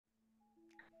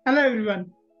Hello everyone,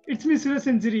 it's me Suraj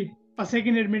Senchury, a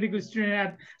second year medical student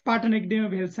at Patan Academy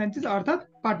of Health Sciences, अर्थात्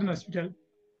Patan Hospital.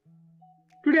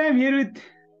 Today I am here with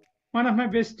one of my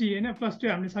bestie, plus 2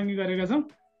 हामीले सँगै गरेका छौं.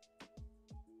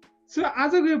 So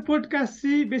आजको यो podcast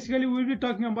चाहिँ basically we will be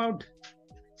talking about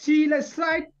CEE लाई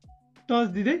slight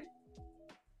touch दिँदै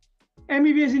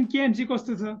MBBS in KMC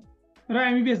कस्तो छ र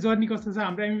MBBS journey कस्तो छ,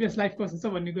 हाम्रो MBBS life कस्तो छ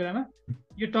भन्ने कुरामा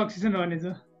यो talk session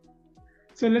रहनेछ.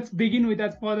 So let's begin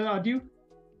without further ado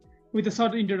with a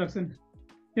short introduction.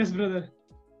 Yes, brother.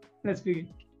 Let's begin.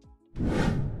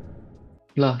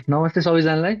 नमस्ते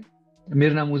सबैजनालाई.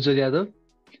 मेरो नाम उज्जवल यादव.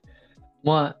 म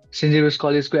सेन्ट जेभियर्स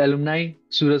कलेजको एलुमनाई,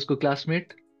 सुरजको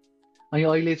क्लासमेट अनि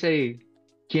अहिले चाहिँ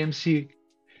केएमसी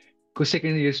को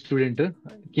सेकेन्ड इयर स्टुडेन्ट हो.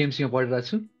 केएमसी मा पढिरहेको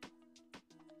छु.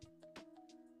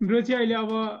 ब्रो चाहिँ अहिले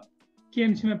अब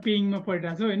केएमसी मा पेइङ मा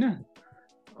पढिरहेको छ हैन?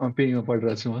 पेइङ मा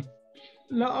पढिरहेको छु म.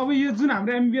 ल अब यो जुन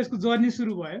हाम्रो एमबीबीएस को जर्नी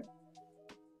सुरु भयो,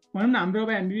 भनौँ न हाम्रो अब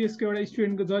एमबीबीएस को एउटा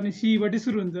स्टुडेन्टको जर्नी सीई बाटै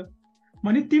सुरु हुन्छ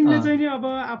भने तिमीले चाहिँ नि अब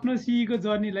आफ्नो सीई को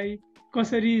जर्नीलाई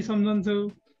कसरी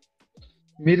सम्झन्छौ?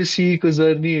 मेरो सीई को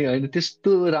जर्नी हैन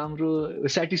त्यस्तो राम्रो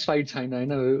स्याटिस्फाइड छैन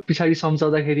हैन. पछाडी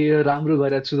सम्झाउँदाखेरि राम्रो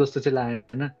गरेको छु जस्तो चाहिँ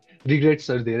लागेन.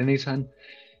 रिग्रेट्सहरु धेरै नै छन्.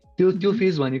 त्यो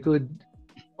फेज भनेको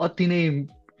अति नै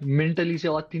मेन्टली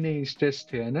चाहिँ अति नै स्ट्रेस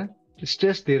थियो हैन.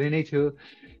 स्ट्रेस धेरै नै थियो.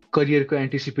 करियरको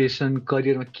एन्टिसिपेसन,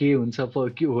 करियरमा के हुन्छ,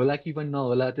 के होला कि पनि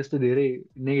नहोला, त्यस्तो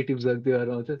धेरै नेगेटिभ्सहरु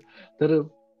त्योहरु आउँछ. तर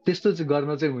त्यस्तो चाहिँ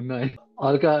गर्न चाहिँ हुन्न है.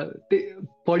 हल्का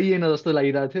पढिएन जस्तो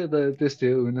लागिरहेको थियो. तर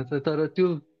त्यस्तै हो हुन त. तर त्यो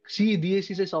सीई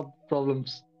दिएपछि चाहिँ सब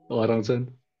प्रब्लम्स हराउँछन्.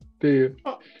 त्यही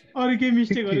हो. अरु के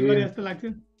मिस्टेकहरु गरे जस्तो लाग्छ?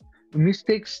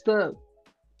 मिस्टेक्स त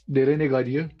धेरै नै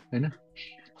गरियो हैन.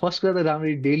 फर्स्ट कुरा त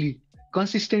राम्ररी डेली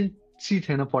कन्सिस्टेन्सी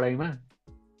थिएन पढाइमा.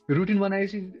 रुटिन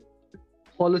बनाएपछि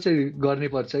फलो चाहिँ गर्नै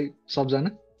पर्छ है सबजना.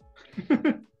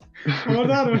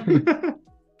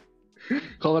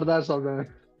 खबरदार सबजना.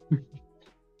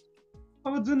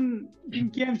 अब जुन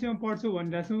केएमसी मा पढ्छौ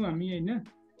भनिरहेको छौ हामी हैन,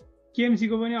 केएमसी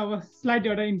को पनि अब स्लाइड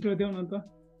एउटा इन्ट्रो देऊ न त.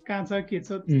 कहाँ छ के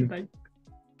छ त्यतै.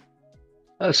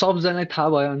 सबजनालाई थाहा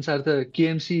भए अनुसार त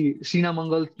केएमसी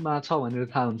सिनामङ्गलमा छ भनेर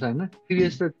थाहा हुन्छ हैन.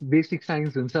 प्रिभियस त बेसिक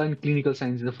साइन्स हुन्छ अनि क्लिनिकल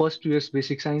साइन्स हुन्छ. फर्स्ट 2 इयर्स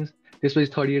बेसिक साइन्स, त्यसपछि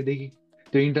थर्ड इयर देखि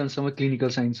त्यो इन्टर्नसम्म क्लिनिकल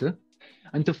साइन्स हो.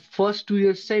 अनि त्यो फर्स्ट 2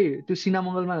 इयर्स चाहिँ त्यो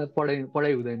सिनामङ्गलमा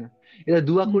पढाइ हुँदैन. यता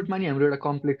दुवाकोटमा नि हाम्रो एउटा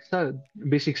कम्प्लेक्स छ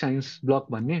बेसिक साइन्स ब्लक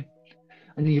भन्ने.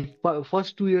 अनि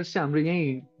फर्स्ट 2 इयर्स चाहिँ हाम्रो यही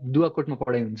दुवाकोटमा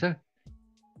पढाइ हुन्छ.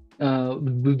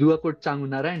 दुवाकोट चाङ्गु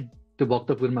नारायण त्यो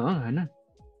भक्तपुरमा हो हैन.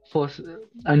 फर्स्ट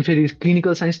अनि फेरि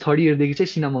क्लिनिकल साइन्स थर्ड इयरदेखि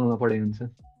चाहिँ सिनामङ्गलमा पढाइ हुन्छ.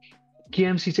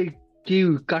 केएमसी चाहिँ के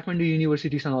काठमाडौँ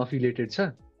युनिभर्सिटीसँग अफिलिएटेड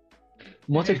छ.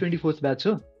 म चाहिँ 24th ब्याच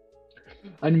हो.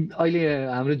 अनि अहिले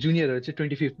हाम्रो जुनियरहरू चाहिँ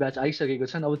 25th ब्याच आइसकेको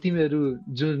छन्. अब तिमीहरू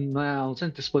जुन नयाँ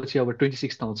आउँछन् त्यसपछि अब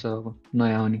 26th आउँछ अब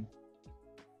नयाँ आउने.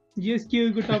 यस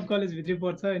केयुको टप कलेज भित्रै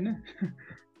पर्छ हैन.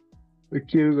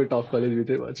 केयुको टप कलेज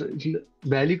भित्रै पर्छ.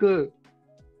 भ्यालीको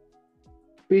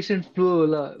पेसेन्ट फ्लो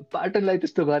ल पाटनलाई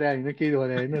त्यस्तो गरे हैन, केही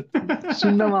भने हैन.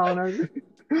 सुन्नमा आउन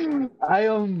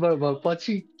आयो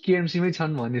पछि केएमसी मै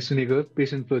छन् भन्ने सुनेको.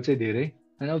 पेसेन्ट फ्लो चाहिँ धेरै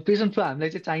हैन. अब पेसेन्ट फ्लो हामीलाई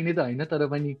चाहिँ चाहिने त हैन, तर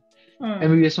पनि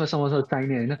एमबीबीएस मा समस्या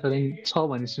चाहिने हैन, तर छ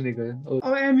भन्ने सुनेको.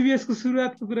 अब एमबीबीएस को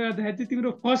सुरुवातको कुरा गर्दाखेरि चाहिँ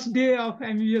तिम्रो first day of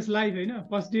MBBS life हैन,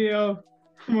 फर्स्ट डे अफ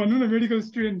भन्नु न मेडिकल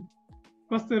स्टुडेन्ट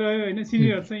कस्तो रह्यो हैन?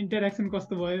 सिनियरहरुसँग इन्टरेक्सन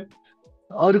कस्तो भयो?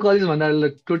 अरु कलेज भन्दा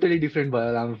टोटली डिफरेन्ट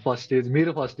भयो हाम्रो फर्स्ट डे.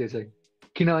 मेरो फर्स्ट डे चाहिँ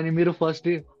किनभने मेरो फर्स्ट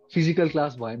डे फिजिकल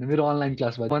क्लास भएन, मेरो अनलाइन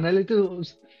क्लास भयो. भन्नाले त्यो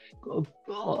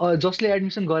जसले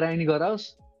एडमिसन गराए नि गराओस्,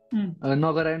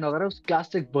 नगराए नगराओस्, क्लास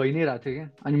चाहिँ भइ नै रहेको थियो क्या.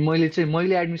 अनि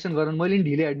मैले एडमिसन गराउनु, मैले नि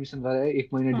ढिलै एडमिसन गराएँ, 1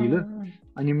 महिना ढिलो.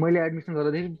 अनि मैले एडमिसन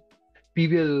गर्दाखेरि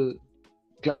पिबिएल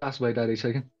क्लास भइरहेको रहेछ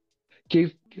क्या.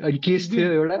 केही केस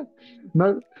थियो एउटा,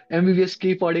 न एमबीबीएस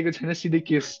केही पढेको छैन, सिधै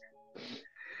केस.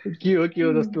 के हो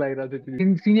जस्तो लागिरहेको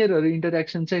थियो. सिनियरहरू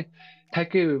इन्टरेक्सन चाहिँ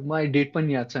ठ्याक्कै मलाई डेट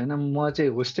पनि याद छ होइन. म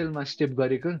चाहिँ होस्टेलमा स्टेप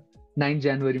गरेको 9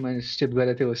 जनवरीमा स्टेप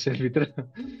गरेको थिएँ होस्टेलभित्र.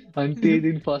 अनि त्यही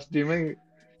दिन फर्स्ट डेमै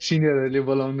सिनियरहरूले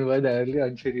बोलाउनु भयो दाइहरूले.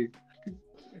 अनि फेरि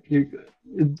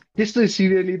त्यस्तो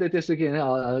सिभियरली त त्यस्तो के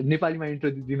होइन, नेपालीमा इन्ट्रो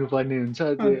दिनुपर्ने हुन्छ.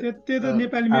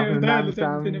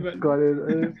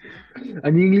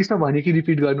 अनि इङ्ग्लिसमा भने कि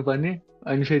रिपिट गर्नुपर्ने.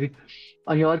 अनि फेरि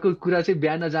अनि अर्को कुरा चाहिँ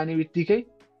बिहान जाने बित्तिकै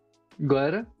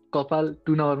गएर कपाल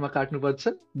 2 नम्बरमा काट्नुपर्छ,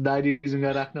 दाढी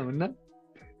जुङ्गा राख्न हुन्न.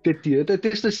 त्यति हो. त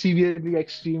त्यस्तो सिभियरली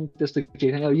एक्सट्रिम त्यस्तो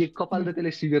केही छैन. यो कपाल त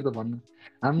त्यसले सिभियर त भन्नु,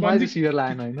 हामीलाई चाहिँ सिभियर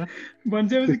लागेन होइन.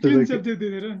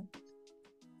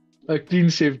 क्लिन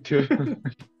सेप थियो.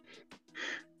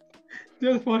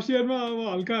 त्यो फर्स्ट इयरमा अब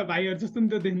हल्का भाइहरु जस्तो नि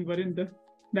त देख्नु पर्यो नि त.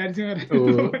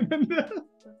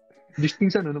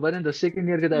 डिस्टिङसन हुनु पर्यो नि त. सेकेन्ड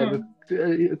इयरको त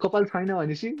कपाल छैन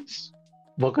भनेपछि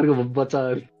भर्खरको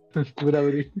बच्चाहरू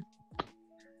पुरापुरी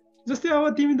जस्तै अब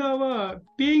तिमी त अब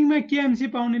पेइङमा केएमसी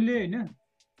पाउनेले होइन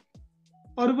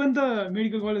अरू पनि त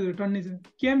मेडिकल कलेजहरू टन्नै छ,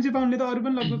 केएमसी पाउनेले त अरू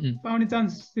पनि लगभग पाउने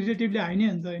चान्स रिलेटिभली हाई नै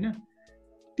हुन्छ होइन।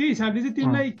 त्यही हिसाबले चाहिँ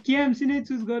तिमीलाई केएमसी नै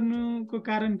चुज गर्नुको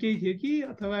कारण केही थियो कि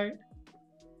अथवा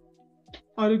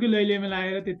अरूकै लैलेमा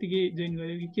लागेर त्यत्तिकै जोइन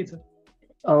गर्यो कि के छ?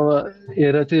 अब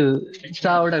हेर त्यो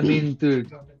चारवटा मेन त्यो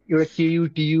एउटा केयु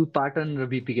टियु पाटन र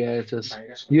बिपिकेएचएस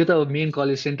यो त मेन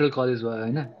कलेज सेन्ट्रल कलेज भयो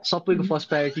होइन, सबैको फर्स्ट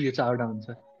प्रायोरिटी यो चारवटा हुन्छ।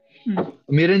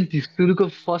 मेरो नि सुरुको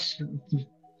फर्स्ट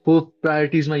 4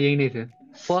 प्रायोरिटिजमा यही नै थियो।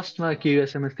 फर्स्टमा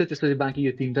केयुएसएमएस थियो, त्यसपछि बाँकी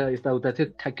यो 3टा यताउता थियो,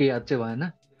 ठ्याक्कै याद चाहिँ भएन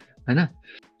होइन।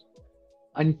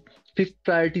 अनि 5th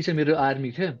प्रायोरिटी चाहिँ मेरो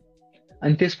आर्मी थियो,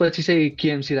 अनि त्यसपछि चाहिँ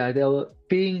केएमसी राखेको थियो। अब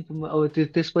पेइङ अब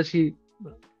त्यसपछि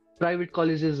प्राइभेट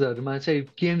कलेजेसहरूमा चाहिँ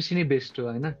केएमसी नै बेस्ट हो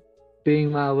होइन।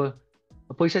 पेइङमा अब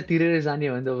पैसा तिरेर जाने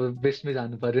हो भने त अब बेस्टमै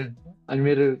जानु पर्यो। अनि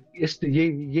मेरो यस्तो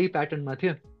यही प्याटर्नमा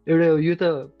थियो। एउटा यो त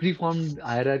प्रिफर्म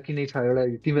हायरार्की नै छ एउटा,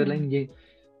 तिमीहरूलाई नि यही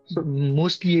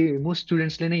मोस्ट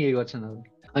स्टुडेन्ट्सले नै यही गर्छन् अब।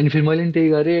 अनि फेरि मैले नि त्यही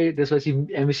गरेँ। त्यसपछि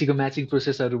एमएससीको म्याचिङ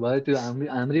प्रोसेसहरू भयो, त्यो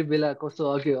हाम्रै बेला कस्तो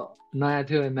अलि नयाँ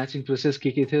थियो म्याचिङ प्रोसेस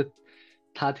के थियो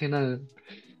थाहा थिएन।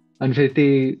 अनि फेरि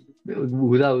त्यही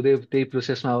हुँदै त्यही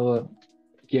प्रोसेसमा अब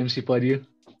केएमसी परियो।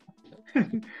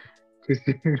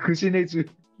 खुसी नै छु।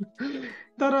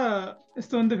 तर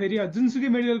यस्तो हो नि त फेरि जुनसुकै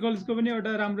मेडिकल कलेजको पनि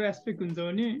एउटा राम्रो एस्पेक्ट हुन्छ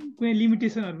भने कुनै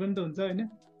लिमिटेसनहरू पनि त हुन्छ होइन।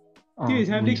 त्यो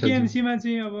हिसाबले केएमसीमा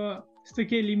चाहिँ अब यस्तो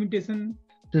केही लिमिटेसन?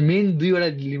 मेन 2वटा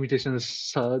लिमिटेसन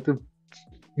छ, त्यो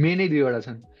मेनै 2वटा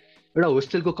छन्। एउटा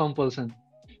होस्टेलको कम्पल्सन,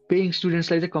 पेइङ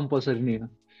स्टुडेन्ट्सलाई चाहिँ कम्पल्सरी नै हो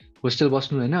होस्टेल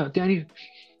बस्नु होइन। त्यहाँनिर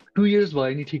 2 इयर्स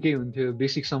भयो नि ठिकै हुन्थ्यो,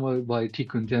 बेसिकसम्म भयो ठिक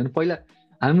हुन्थ्यो। अनि पहिला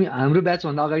हाम्रो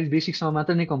ब्याचभन्दा अगाडि बेसिकसम्म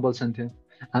मात्र नै कम्पल्सन थियो।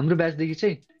 हाम्रो ब्याचदेखि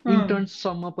चाहिँ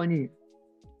इन्टर्नसम्म पनि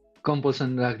कम्पल्सन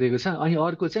राखिदिएको छ। अनि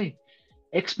अर्को चाहिँ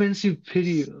एक्सपेन्सिभ,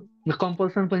 फेरि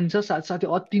कम्पल्सन पनि छ साथसाथै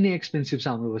अति नै एक्सपेन्सिभ छ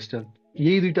हाम्रो होस्टेल।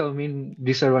 यही 2टा मेन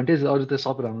डिसएडभान्टेज, अरू त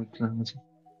सब राम्रो छ।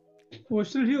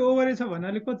 होस्टेल फी ओभरै छ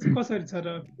भन्नाले कसरी छ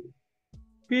र?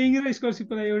 पेइङ र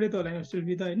स्कलरसिपको लागि एउटै त होला होस्टेल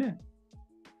फी त होइन?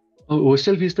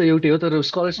 होस्टेल फिस त एउटै हो, तर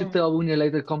स्कलरसिप त अब उनीहरूलाई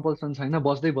त कम्पल्सन छैन,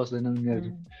 बस्दैन उनीहरू।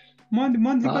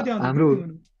 मन्थली कति आउँछ?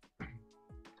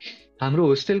 हाम्रो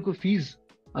होस्टेलको फिज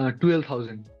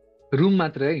 12,000 रुम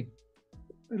मात्र है।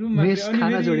 मेस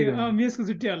खाना जोडेको मेसको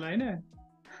छुट्टै होला होइन?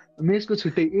 मेसको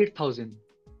छुट्टै 8,000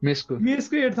 मेसको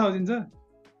 8,000 छ।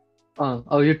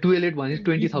 अब यो 12 भने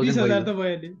 20,000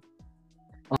 भयो।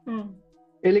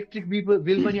 इलेक्ट्रिक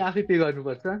बिल पनि आफै पे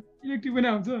गर्नुपर्छ। इलेक्ट्रिक पनि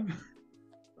आउँछ।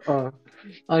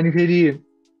 अनि फेरि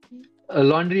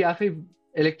लन्ड्री आफै,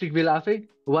 इलेक्ट्रिक बिल आफै,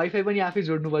 वाइफाई पनि आफै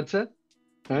जोड्नुपर्छ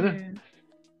होइन,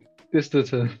 त्यस्तो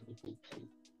छ।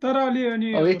 तर अलि अनि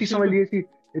यतिसम्म लिएपछि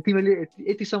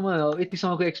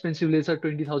यतिसम्मको एक्सपेन्सिभ लिएछ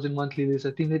 20,000 मन्थली लिएछ,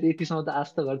 तिमीले त यतिसम्म त आश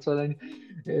त गर्छ होला नि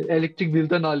इलेक्ट्रिक बिल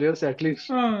त नलियोस्,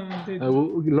 एटलिस्ट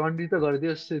लन्ड्री त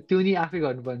गरिदियोस्, त्यो नि आफै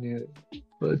गर्नुपर्ने हो।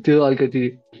 त्यो अलिकति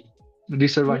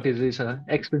डिसएडभान्टेजै छ।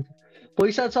 एक्सपेन्सिभ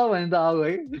पैसा छ भने त अब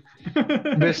है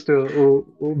बेस्ट हो।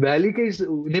 भ्यालीकै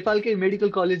नेपालकै मेडिकल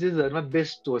कलेजेसहरूमा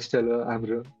बेस्ट होस्टेल हो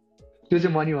हाम्रो, त्यो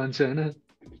चाहिँ मनी भन्छु होइन।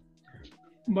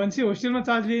 भन्छ होस्टेलमा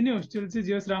चार्ज लिए नि होस्टेल चाहिँ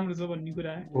जे होस् राम्रो छ भन्ने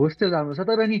कुरा हो। होस्टेल राम्रो छ,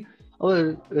 तर नि अब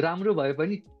राम्रो भए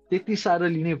पनि त्यति साह्रो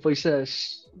लिने पैसा,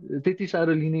 त्यति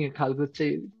साह्रो लिने खालको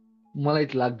चाहिँ मलाई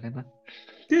त लाग्दैन।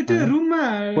 त्यो रुममा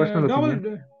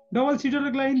डबल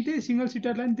सिटरको लागि त्यही, सिङ्गल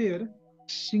सिटरलाई नि त्यही हो र?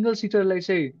 सिङ्गल सिटरलाई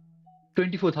चाहिँ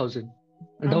 24,000,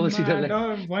 डबल सिटरलाई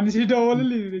भनेपछि डबलै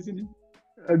लिनुपर्छ नि।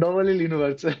 डबलै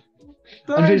लिनुपर्छ।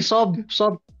 अनि फेरि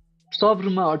सब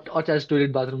रुममा अट्याच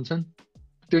टोइलेट बाथरुम छन्,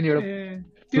 त्यो नि एउटा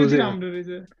त्यो चाहिँ राम्रो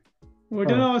रहेछ।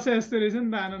 होटेलमा बस्दा यस्तो रहेछ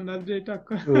नि त आनन्द टक्क।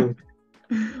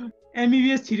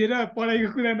 एमबिबिएस छिरेर पढाइको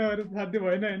कुरा नगरेर साध्य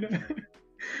भएन होइन।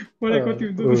 पढाइ कति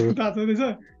हुन्छ त्यसको थाहा छँदैछ।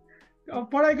 अब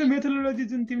पढाइको मेथोडोलोजी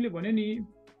जुन तिमीले भन्यो नि,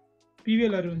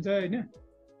 पिबिएलहरू हुन्छ होइन,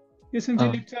 त्यसमा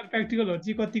चाहिँ लेक्चर प्र्याक्टिकलहरू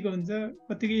चाहिँ कतिको हुन्छ,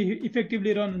 कतिको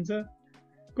इफेक्टिभली रन हुन्छ।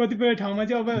 कतिपय ठाउँमा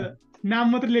चाहिँ अब नाम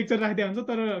मात्र लेक्चर राखिदिएको हुन्छ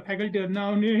तर फ्याकल्टीहरू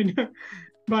नआउने होइन,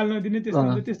 बाल नदिने, त्यस्तो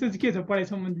हुन्छ। त्यस्तो चाहिँ के छ पढाइ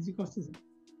सम्बन्धी चाहिँ कस्तो छ?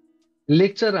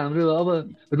 लेक्चर हाम्रो अब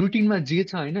रुटिनमा जे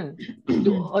छ होइन,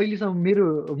 त्यो अहिलेसम्म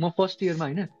म फर्स्ट इयरमा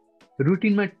होइन,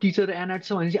 रुटिनमा टिचर एनआर्ट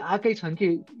छ भने चाहिँ आएकै छन् कि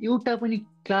एउटा पनि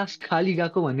क्लास खाली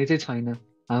गएको भन्ने चाहिँ छैन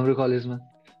हाम्रो कलेजमा।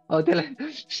 अब त्यसलाई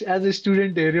एज अ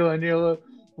स्टुडेन्ट हेऱ्यो भने अब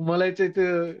मलाई चाहिँ त्यो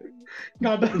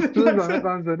भन्न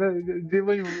पाउँछ होइन, जे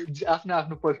पनि आफ्नो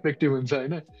आफ्नो पर्सपेक्टिभ हुन्छ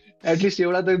होइन। एटलिस्ट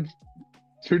एउटा त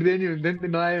छुट्दै नि हुन्थ्यो नि, त्यो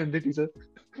नआए हुन्थ्यो टिचर,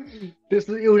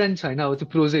 त्यस्तो एउटा नि छैन। अब त्यो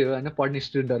प्रोजै हो होइन, पढ्ने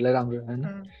स्टुडेन्टहरूलाई राम्रो होइन।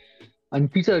 अनि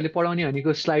टिचरहरूले पढाउने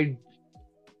भनेको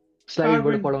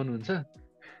स्लाइडबाट पढाउनुहुन्छ,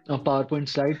 पावर पोइन्ट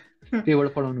स्लाइड, त्यहीबाट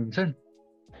पढाउनुहुन्छ।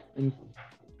 अनि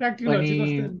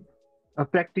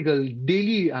प्र्याक्टिकल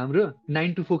डेली हाम्रो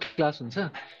 9 to 4 क्लास हुन्छ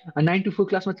 9 to 4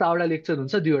 क्लासमा 4वटा लेक्चर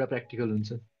हुन्छ 2वटा प्र्याक्टिकल हुन्छ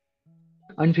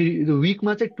अनि फेरि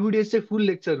विकमा चाहिँ 2 days चाहिँ फुल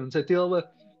लेक्चर हुन्छ त्यो अब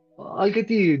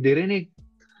अलिकति धेरै नै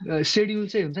सेड्युल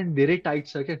चाहिँ हुन्छ नि धेरै टाइट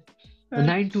छ क्या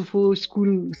 9 to 4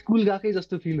 स्कुल गएकै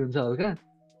जस्तो फिल हुन्छ हल्का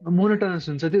मोनोटोनस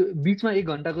हुन्छ त्यो बिचमा 1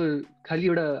 घन्टाको खालि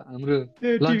एउटा हाम्रो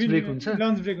लन्च ब्रेक हुन्छ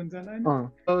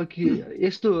कि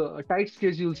यस्तो टाइट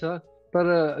स्केड्युल छ तर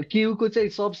केयुको चाहिँ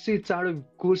सबसे चाँडो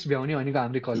कोर्स भ्याउने भनेको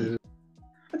हाम्रै कलेज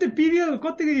हो त्यो पिबिएल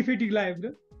कतिको इफेक्टिभ लाग्यो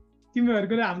ब्रो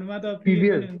तिमीहरुकोले हाम्रोमा त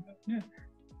पिबिएल हुन्छ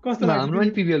कस्तो लाग्छ हाम्रोमा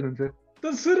नि पिबिएल हुन्छ त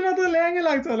सुरुमा त ल्याङ्गै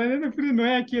लाग्छ होला नि फेरि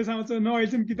नयाँ के आउँछ न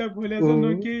अहिलेसम्म किताब खोलेको छ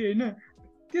न के हैन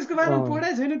त्यसको बारेमा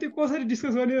पढाइ छैन त्यो कसरी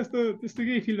डिस्कस गर्ने जस्तो त्यस्तो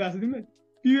के फिल भएको छ तिमीलाई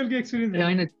पिबिएल को एक्सपिरियन्स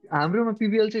हैन हाम्रोमा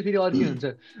पिबिएल चाहिँ फेरि अर्कै हुन्छ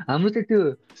हाम्रो चाहिँ त्यो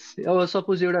अब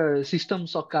सपोज एउटा सिस्टम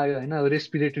सकायो हैन अब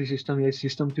रेस्पिरेटरी सिस्टम या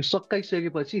सिस्टम त्यो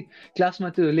सकाइसकेपछि क्लासमा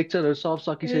त्यो लेक्चरहरु सब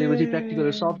सकिसकेपछि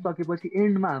प्र्याक्टिकलहरु सब सकेपछि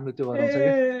एन्डमा हाम्रो त्यो गराउँछ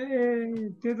के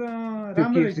त्यो त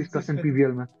राम्रो रहेछ डिस्कसन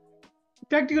पिबिएलमा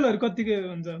प्र्याक्टिकलहरु कतिको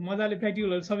हुन्छ मजाले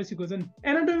प्र्याक्टिकलहरु सबै सिकाउँछन्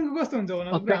एनाटोमीको कस्तो हुन्छ भन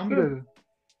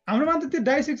हाम्रोमा त त्यो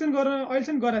डाइसेक्सन गर्न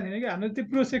अहिलेसम्म गराएको थिएन कि हाम्रो त्यो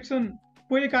प्रो सेक्सन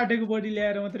पहिले काटेको बडी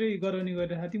ल्याएर मात्रै गराउने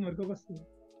गरेर तिमीहरुको कस्तो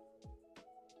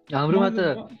हाम्रोमा त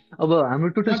अब हाम्रो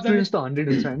टोटल स्टुडेन्ट्स त 100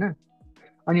 हुन्छ हैन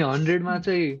अनि 100 मा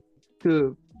चाहिँ त्यो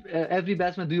एभ्री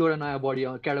ब्याचमा 2वटा नयाँ बडी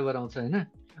क्याडाभर आउँछ हैन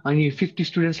अनि 50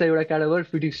 स्टुडेन्ट्सलाई एउटा क्याडाभर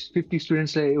 50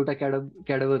 स्टुडेन्ट्सलाई एउटा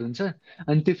क्याडाभर हुन्छ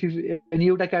अनि त्यो अनि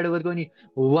एउटा क्याडाभरको अनि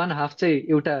 1/2 चाहिँ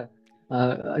एउटा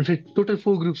अनि फेरि टोटल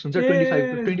 4 ग्रुप्स हुन्छ 25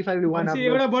 ले 1/2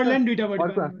 एउटा बडलाइन दुईटा बडी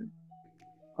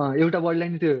एउटा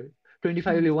बडलाइन त्यो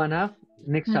 25 ले 1/2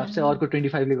 नेक्स्ट हाफ चाहिँ अर्को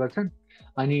 25 ले गर्छन्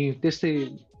अनि त्यस्तै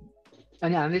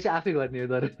अनि हामीले चाहिँ आफै गर्ने हो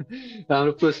तर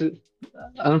हाम्रो प्रोसेस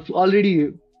अलरेडी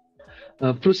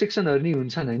प्रोसेक्सनहरु नि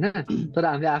हुन्छन् हैन तर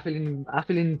हामीले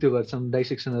आफैले नि त्यो गर्छौं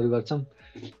डाइसेक्सनहरु गर्छौं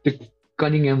त्यो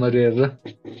कनिङहमहरु हेरेर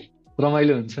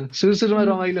रमाइलो हुन्छ सुरुमा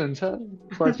रमाइलो हुन्छ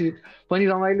पछि पनि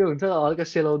रमाइलो हुन्छ हल्का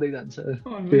सेलाउँदै जान्छ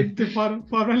त्यो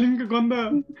फर्मालिनको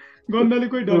गन्धले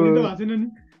कोही ढल्किँदै भएको छैन नि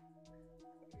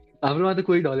हाम्रोमा त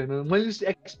कोही ढलेन मैले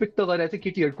एक्सपेक्ट त गरेको थिएँ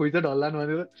केटीहरु कोही त ढल्लान्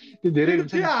भनेर त्यो धेरै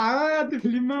हुन्छ त्यो हावा त्यो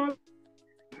फिल्ममा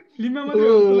मात्रै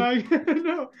हुन्छ लाग्यो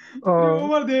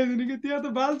ओभर देखेको कि त्यहाँ त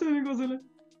बाल्छ नि कसैलाई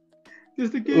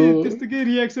त्यस्तो के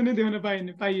रियाक्सनै देउन पाइएन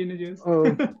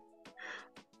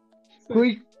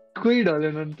कोही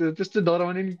ढलेन त्यस्तो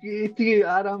डराउने नि यतिकै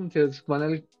आराम थियो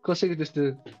भन्नाले कसैको त्यस्तो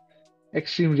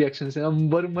एक्सट्रिम रियाक्सन छैन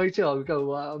बरु मै चाहिँ हल्का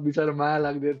बिचारा माया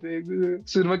लाग्दै थियो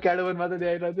सुरुमा क्याडाभर मात्र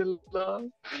देखाइरहेको थियो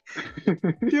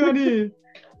त्यो अनि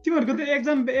तिमीहरुको त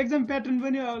एक्जाम प्याटर्न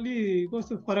पनि अलि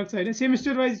कस्तो फरक छ हैन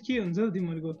सेमेस्टर वाइज के हुन्छ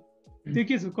तिमीहरुको त्यो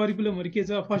के छ करिकुलमहरु के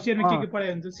छ फर्स्ट इयरमा के पढाइ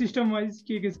हुन्छ सिस्टम वाइज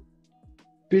के छ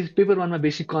पेपर 1 मा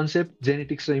बेसिक कन्सेप्ट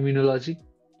जेनेटिक्स र इम्युनोलोजी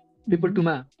पेपर 2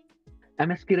 मा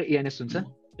एमएसके र एएनएस हुन्छ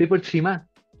पेपर 3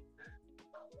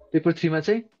 मा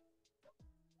चाहिँ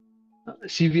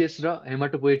सीबीएस र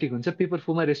हेमाटोपोएटिक हुन्छ पेपर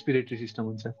 4 मा रेस्पिरेटरी सिस्टम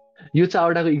हुन्छ यो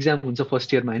 4वटाको एक्जाम हुन्छ फर्स्ट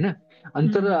इयरमा हैन अनि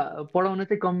तर पढाउन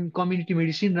चाहिँ कम्युनिटी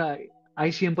मेडिसिन र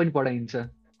आइसीएम पनि पढाइन्छ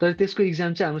तर त्यसको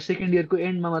एक्जाम चाहिँ हाम्रो सेकेन्ड इयरको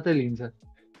एन्डमा मात्र लिन्छ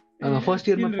फर्स्ट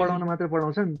इयरमा पढाउन मात्र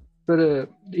पढाउँछन् तर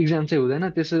एक्जाम चाहिँ हुँदैन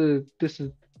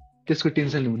त्यसको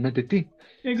टेन्सन हुन्न त्यति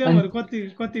एक्जामहरु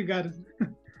कति गाह्रो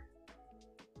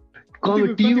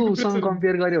टियुसँग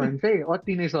कम्पेयर गर्यो भने चाहिँ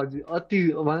अति नै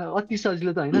अति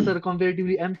सजिलो त हैन तर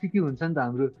कम्पेरेटिभली एमसीक्यू हुन्छ नि त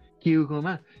हाम्रो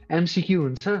केयुकोमा एमसीक्यू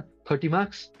हुन्छ 30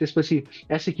 मार्क्स त्यसपछि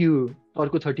एसएक्यू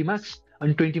अर्को 30 मार्क्स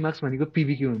अनि 20 मार्क्स भनेको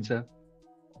पीबीक्यू हुन्छ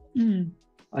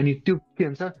अनि त्यो के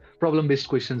भन्छ प्रब्लम बेस्ड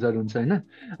क्वेशन्सहरु हुन्छ हैन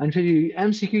अनि फेरि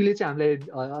एमसीक्यूले चाहिँ हामीलाई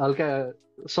हल्का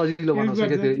सजिलो बनाउँछ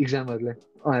के त्यो एक्जामहरुलाई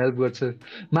हेल्प गर्छ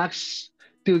मार्क्स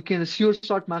त्यो के भन्छ स्योर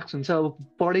सर्ट मार्क्स हुन्छ अब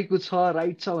पढेको छ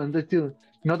राइट छ भने त त्यो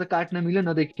न त काट्न मिल्यो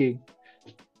न त के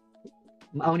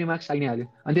आउने मार्क्स आइ नै हाल्यो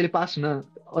अनि त्यसले पास हुन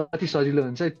अति सजिलो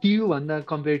हुन्छ टियु भन्दा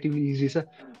कम्पेरेटिभली इजी छ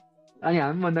अनि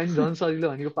हामी भन्दा नि झन् सजिलो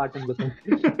भनेको पाटनको छ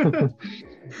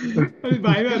अनि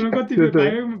भाइभाहरुमा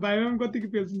कतिको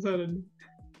पेल्छन् सरहरुले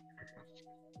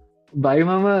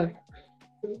भाइमामा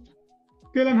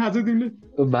पेला खाछु तिमीले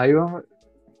भाइमामा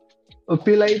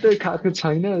पेलाइ त खाएको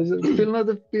छैन पेलमा त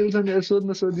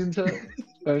पेल्छन् सोधिन्छ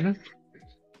हैन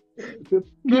के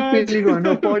पेलेको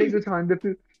भन्दा पढेको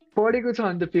छ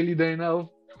भने त पेलिँदैन अब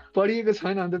पढिएको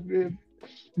छैन भने त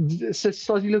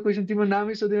सजिलो क्वेसन तिम्रो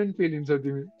नामै सोध्यो भने पेलिन्छौ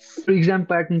तिमी एक्जाम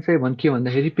प्याटर्न चाहिँ के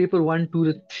भन्दाखेरि पेपर 1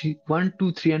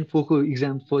 2 3 and 4 को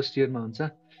एक्जाम फर्स्ट इयरमा हुन्छ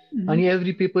अनि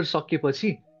एभ्री पेपर सकेपछि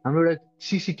हाम्रो एउटा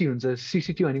सीसीटी हुन्छ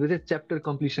सीसीटी भनेको चाहिँ च्याप्टर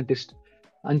कम्प्लिसन टेस्ट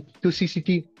अनि त्यो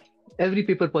सीसीटी एभ्री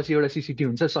पेपर पछि एउटा सीसीटी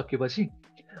हुन्छ सकेपछि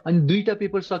अनि 2टा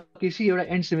पेपर सकेपछि एउटा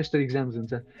एन्ड सेमेस्टर एक्जाम्स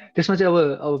हुन्छ त्यसमा चाहिँ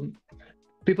अब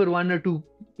पेपर 1 र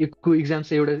 2 को एक्जाम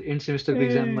चाहिँ एउटा एन्ड सेमेस्टरको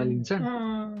एक्जाममा लिन्छन्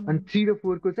अनि 3 र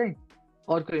 4 को चाहिँ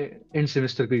अर्को एन्ड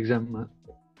सेमेस्टरको एक्जाममा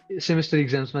सेमेस्टर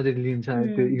एक्जाम्समा चाहिँ लिन्छ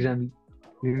त्यो एक्जाम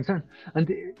लिन्छन् अनि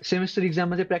त्यो सेमेस्टर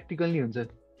एक्जाममा चाहिँ प्र्याक्टिकल नै हुन्छ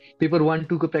पेपर 1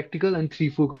 2 को प्र्याक्टिकल अनि 3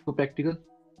 4 को प्र्याक्टिकल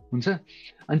हुन्छ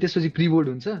अनि त्यसपछि प्री बोर्ड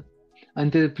हुन्छ अनि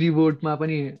त्यो प्री बोर्डमा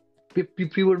पनि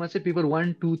प्री बोर्डमा चाहिँ पेपर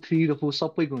 1 2 3 र 4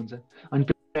 सबैको हुन्छ अनि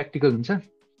प्र्याक्टिकल हुन्छ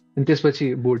अनि त्यसपछि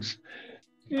बोर्ड्स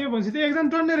भन्छ त्यो एक्जाम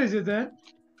टन्ने रहेछ त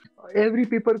एभ्री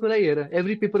पेपरको लागि हेर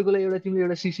एभ्री पेपरको लागि एउटा तिमीले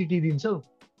एउटा सिसिटी दिन्छौ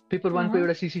पेपर 1 को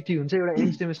एउटा सिसिटी हुन्छ एउटा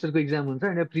एन्ड सेमेस्टरको एक्जाम हुन्छ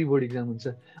अनि प्री बोर्ड एक्जाम हुन्छ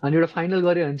अनि एउटा फाइनल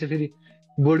गऱ्यो भने चाहिँ फेरि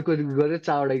बोर्डको गरेर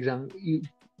 4वटा एक्जाम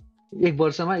एक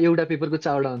वर्षमा एउटा पेपरको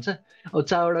 4वटा हुन्छ अब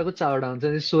 4वटाको 4वटा हुन्छ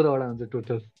अनि 16वटा हुन्छ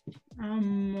टोटल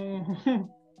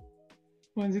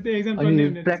अनि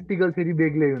प्र्याक्टिकल फेरि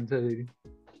बेग्लै हुन्छ फेरि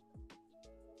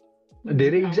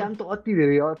धेरै एक्जाम त अति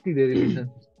धेरै हुन्छ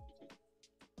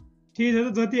ठिक छ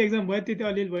जति एक्जाम भयो त्यति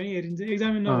अलिअलि भयो नि हेरिन्छ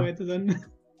एक्जामै नभए त झन्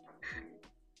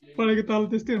पढाइको ताल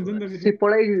त्यस्तै हुन्छ नि त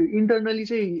पढाइ इन्टरनली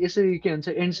चाहिँ यसरी के भन्छ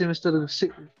एन्ड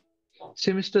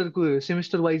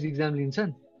सेमेस्टर वाइज एक्जाम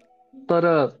लिन्छन् तर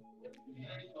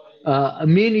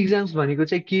मेन एक्जाम्स भनेको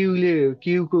चाहिँ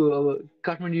केयुको अब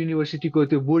काठमाडौँ युनिभर्सिटीको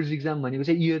त्यो बोर्ड्स एक्जाम भनेको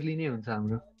चाहिँ इयरली नै हुन्छ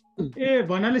हाम्रो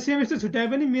भन्नाले सेमेस्टर छुट्याए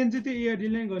पनि मेन चाहिँ त्यो इयरली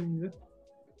नै गरिन्छ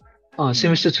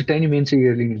सेमेस्टर छुट्याए नि मेन चाहिँ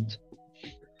इयरली नै हुन्छ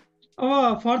अब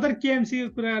फर्दर केएमसीको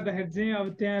कुरा गर्दाखेरि चाहिँ अब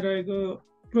त्यहाँ रहेको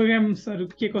प्रोग्राम्सहरू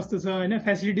के कस्तो छ होइन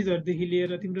फेसिलिटिजहरूदेखि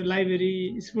लिएर तिम्रो लाइब्रेरी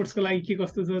स्पोर्ट्सको लागि के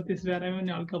कस्तो छ त्यस बारेमा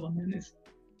पनि हल्का भन्नुहोस्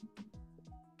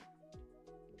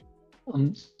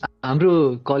हाम्रो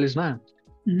कलेजमा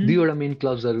 2वटा मेन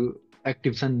क्लब्सहरू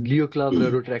एक्टिभ छन् लियो क्लब र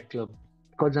रोट्र्याक क्लब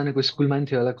कतिजनाको स्कुलमा पनि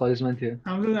थियो होला कलेजमा पनि थियो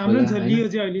हाम्रो छ लियो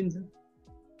चाहिँ अहिले नि छ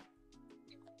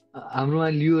हाम्रोमा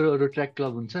लियो र रोट्र्याक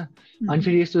क्लब हुन्छ अनि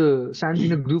फेरि यस्तो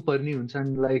सानोतिनो ग्रुपहरू नि हुन्छन्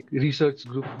लाइक रिसर्च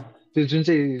ग्रुप त्यो जुन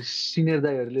चाहिँ senior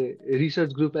दाइहरूले research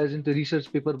group as in त्यो रिसर्च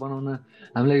पेपर बनाउन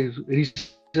हामीलाई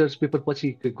रिसर्च पेपर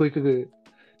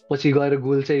पछि गएर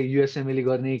गोल चाहिँ युएसएमएले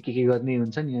गर्ने के गर्ने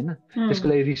हुन्छ नि होइन त्यसको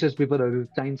लागि रिसर्च पेपरहरू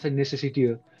चाहिन्छ नेसेसिटी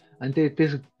हो अनि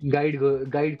त्यस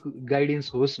गाइडेन्स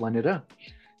होस् भनेर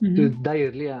त्यो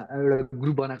दाइहरूले एउटा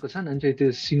ग्रुप बनाएको छन् अनि त्यो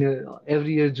सिनियर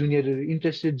एभ्री इयर जुनियरहरू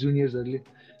इन्ट्रेस्टेड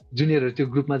जुनियरहरू त्यो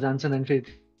ग्रुपमा जान्छन् अनि फेरि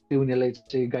त्यो उनीहरूलाई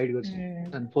चाहिँ गाइड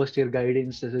गर्छन् फर्स्ट इयर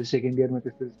गाइडेन्स त्यसपछि सेकेन्ड इयरमा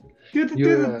त्यस्तो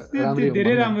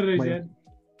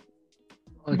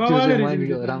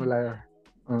राम्रो लाग्यो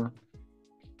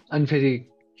अनि फेरि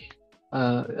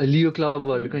लियो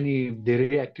क्लबहरूको नि धेरै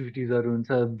एक्टिभिटिजहरू हुन्छ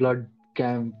ब्लड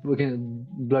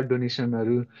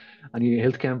डोनेसनहरू अनि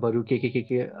हेल्थ क्याम्पहरू के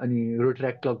अनि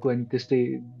रोट्र्याक क्लबको अनि त्यस्तै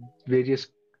भेरियस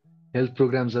हेल्थ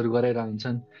प्रोग्राम्सहरू गराएर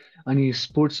हुन्छन् अनि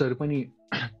स्पोर्ट्सहरू पनि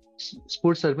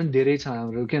धेरै छ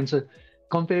हाम्रो के भन्छ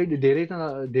कम्पेयर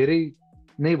धेरै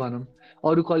नै भनौँ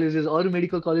अरू कलेजेस अरू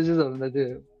मेडिकल कलेजेसहरूभन्दा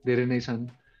चाहिँ धेरै नै छन्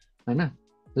होइन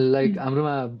लाइक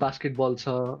हाम्रोमा बास्केटबल छ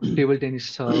टेबल टेनिस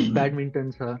छ ब्याडमिन्टन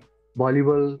छ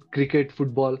भलिबल क्रिकेट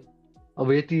फुटबल अब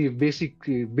यति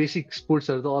बेसिक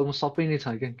स्पोर्ट्सहरू त अलमोस्ट सबै नै छ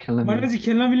क्या खेल्न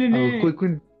मिल्ने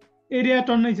एरिया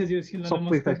टन्नै छ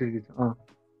सबै फेसिलिटी छ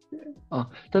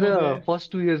तर फर्स्ट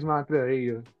 2 इयर्स मात्र है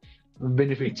यो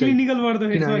बेनिफिट क्लिनिकल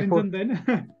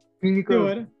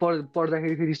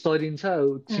पढ्दाखेरि फेरि सरिन्छ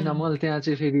सिनामल त्यहाँ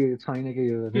चाहिँ फेरि छैन के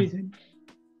यो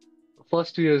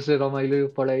फर्स्ट 2 इयर्स चाहिँ रमाइलो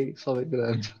पढाइ सबै कुरा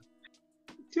हुन्छ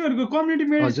तिमीहरूको कम्युनिटी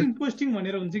मेडिसिन पोस्टिङ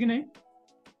भनेर हुन्छ कि नै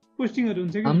पोस्टिङहरू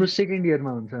हुन्छ कि हाम्रो सेकेन्ड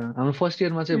इयरमा हुन्छ हाम्रो फर्स्ट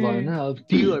इयरमा चाहिँ भएन अब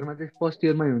टियुहरूमा चाहिँ फर्स्ट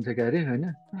इयरमै हुन्छ क्या अरे होइन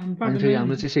अनि फेरि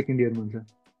हाम्रो चाहिँ सेकेन्ड इयरमा हुन्छ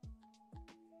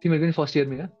तिमीहरूको पनि फर्स्ट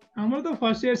इयरमै हो हाम्रो त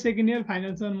first year second year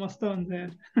final छ मस्त हुन्छ यार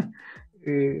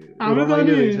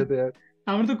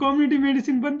हाम्रो त कम्युनिटी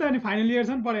मेडिसिन पनि त अनि फाइनल इयर छ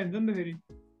नि पढाइ हुन्छ नि त फेरि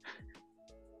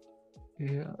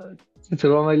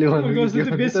रमाइलो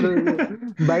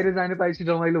बाहिर जाने पाएपछि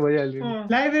रमाइलो भइहाल्यो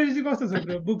लाइब्रेरी चाहिँ कस्तो छ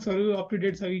ब्रो बुक्सहरू अप टु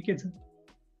डेट छ कि के छ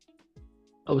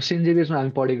अब सेन्ट जेभियर्समा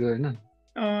हामी पढेको होइन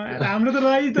हाम्रो त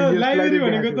लाइब्रेरी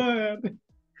भनेको त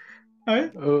है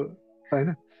होइन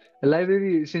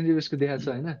लाइब्रेरी सेन्ट जेभियर्सको देखाएको छ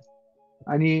होइन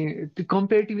अनि त्यो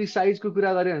कम्पेरिटिभली साइजको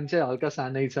कुरा गऱ्यो भने चाहिँ हल्का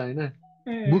सानै छ होइन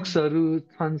बुक्सहरू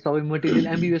छन् सबै मटेरियल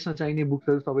एमबिबिएसमा चाहिने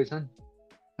बुक्सहरू सबै छन्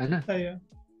होइन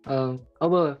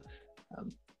अब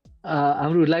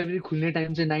हाम्रो लाइब्रेरी खुल्ने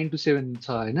टाइम चाहिँ 9 to 7 छ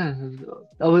होइन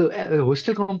अब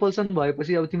होस्टेल कम्पल्सन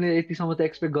भएपछि अब तिमीले यतिसम्म त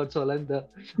एक्सपेक्ट गर्छ होला नि त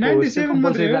होस्टेल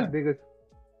कम्पल्सरी राखिदिएको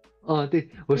त्यही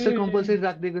होस्टेल कम्पल्सरी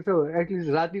राखिदिएको छ एटलिस्ट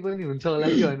राति पनि हुन्छ होला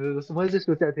कि भनेर जस्तो मैले चाहिँ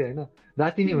सोचेको थिएँ होइन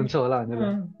राति नै हुन्छ होला भनेर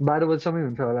 12 बजीसम्मै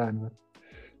हुन्छ होला भनेर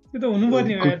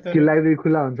लाइब्रेरी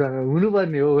खुल्ला हुन्छ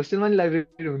हुनुपर्ने हो होस्टेलमा नि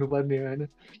लाइब्रेरी हुनुपर्ने हो होइन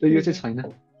यो चाहिँ छैन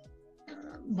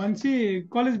भनेपछि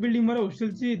कलेज बिल्डिङबाट होस्टेल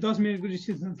चाहिँ 10 मिनटको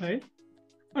डिस्टेन्स छ है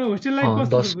अनि होस्टेल लाइफ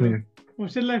कस्तो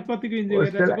होस्टेल लाइफ कतिको इन्जोय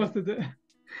होस्टेल गरिरहेको कस्तो छ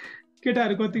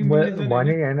केटाहरू कतिको म मिल्ने छन्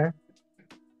भने हैन होइन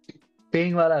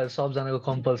पेइङवालाहरू सबजनाको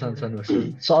कम्पल्सन छन् होस्टेल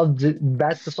सब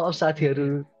ब्याचको सब साथीहरू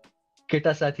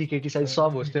केटा साथी केटी साथी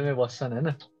सब होस्टेलमै बस्छन् होइन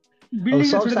अब बिल्डिङ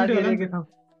त सब छुट्टा छुट्टै होला साथीहरू नि एकै त ठाउँ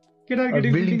केटाहरू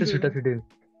केटीको बिल्डिङ बिल्डिङ त त छुट्टा छुट्टै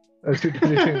छुट्टा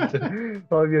छुट्टै हुन्छ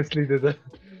अभियसली त्यो त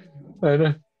होइन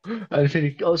अनि फेरि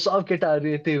अब सब केटाहरू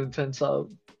यतै हुन्छन् सब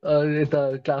यता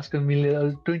क्लासको मिल्ने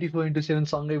 24/7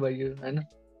 सँगै भइयो होइन अनि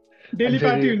डेली फेरि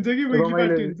पार्टी हुन्छ कि विकली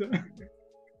रमाइलो पार्टी हुन्छ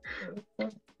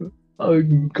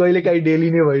कहिलेकाहीँ डेली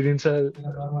नै भइदिन्छ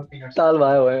ताल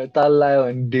भयो भयो ताल लायो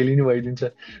भने डेली नै भइदिन्छ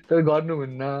तर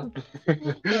गर्नुहुन्न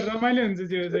तर रमाइलो हुन्छ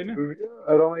जे होस् होइन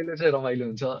रमाइलो चाहिँ रमाइलो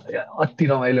हुन्छ अति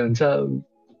रमाइलो हुन्छ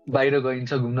बाहिर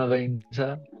गइन्छ घुम्न गइन्छ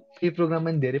केही प्रोग्राममा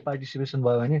पनि धेरै पार्टिसिपेसन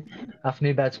भयो भने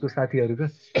आफ्नै ब्याचको साथीहरूको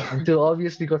अनि त्यो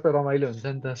अभियसली कस्तो रमाइलो हुन्छ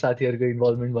नि त साथीहरूको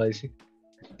इन्भल्भमेन्ट भएपछि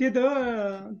त्यही त हो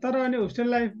तर अनि होस्टेल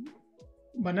लाइफ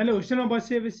भन्नाले होस्टेलमा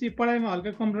बसिएपछि पढाइमा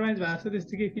हल्का कम्प्रोमाइज भएको छ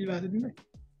त्यस्तो केही फिल भएको छ तिमीलाई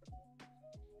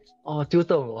त्यो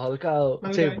त हल्का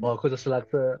हल्का चाहिँ होइन भएको जस्तो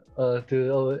लाग्छ त्यो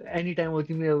अब एनी टाइम अब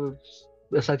तिमीले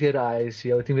अब साथीहरू आएपछि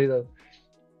अब तिमीले त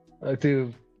त्यो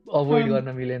अभोइड अँ, गर्न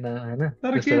मिलेन होइन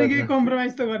तर त्यस्तो केही न केही गर्छ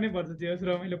कम्प्रोमाइज त गर्नै पर्छ जे होस्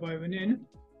रमाइलो भयो भने होइन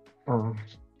अँ,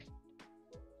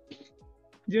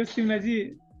 जे होस् तिमीलाई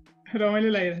चाहिँ रमाइलो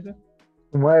लागिरहेछ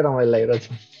मलाई रमाइलो लागिरहेछ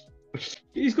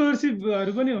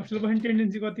स्कलरसिपहरू पनि होस्टेल बस्ने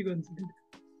टेन्डेन्सी कतिको हुन्छ त्यो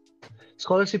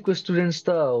स्कलरसिपको स्टुडेन्ट्स त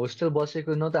होस्टेल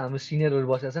बसेको न त हाम्रो सिनियरहरू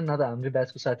बसेका छन् न त हाम्रो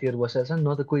ब्याचको साथीहरू बसेका छन् न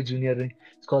त कोही जुनियर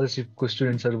स्कलरसिपको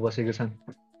स्टुडेन्ट्सहरू बसेका छन्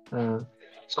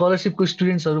स्कलरसिपको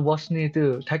स्टुडेन्ट्सहरू बस्ने त्यो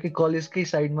ठ्याक्कै कलेजकै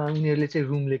साइडमा उनीहरूले चाहिँ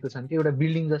रुम लिएको छन् कि एउटा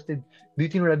बिल्डिङ जस्तै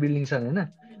 2-3वटा बिल्डिङ छन् होइन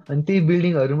अनि त्यही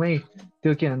बिल्डिङहरूमै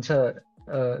त्यो के भन्छ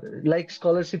लाइक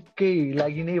स्कलरसिपकै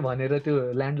लागि नै भनेर त्यो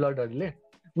ल्यान्डलर्डहरूले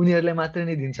उनीहरूलाई मात्रै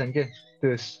नै दिन्छन् क्या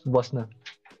त्यो बस्न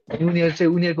अनि उनीहरू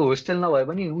चाहिँ उनीहरूको होस्टेल नभए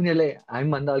पनि उनीहरूलाई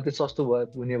हामीभन्दा अलिकति सस्तो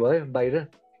हुने भयो बाहिर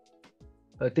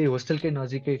त्यही होस्टेलकै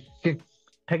नजिकै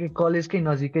ठ्याक्कै कलेजकै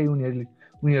नजिकै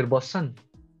उनीहरू बस्छन्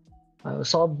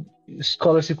सब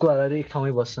स्कलरसिपको आधारमा एक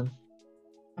ठाउँमै बस्छन्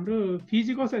हाम्रो फी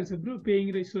चाहिँ कसरी छ ब्रो पेइङ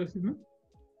र स्कलरसिपमा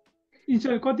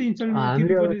कति इन्स्टलमेन्टमा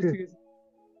हामीले तिर्नु अब पर्ने जस्तो के छ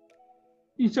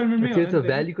इन्स्टलमेन्टमै त्यो होला त नि त होइन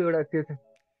भ्यालीको एउटा त्यो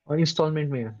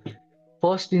इन्स्टलमेन्टमै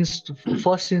फर्स्ट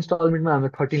इन्स्टलमेन्टमा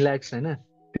हाम्रो 13 लाख्स होइन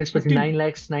त्यसपछि 15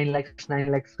 9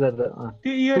 लाख्स गरेर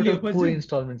त्यो इयरली टोटल हो पछि 4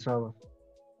 इन्स्टलमेन्ट्समा अब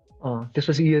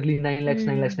त्यसपछि इयरली 9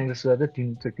 लाख्स गरेर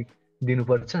तिनचोटि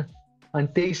दिनुपर्छ अनि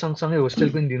त्यही सँगसँगै होस्टेल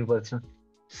पनि दिनुपर्छ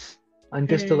अनि ए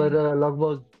त्यस्तो गरेर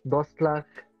लगभग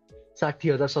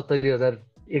 10,60,000 70,000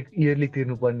 एक इयरली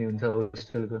तिर्नुपर्ने हुन्छ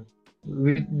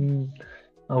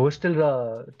होस्टेल र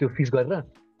त्यो फिस गरेर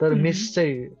तर मेस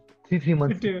चाहिँ 3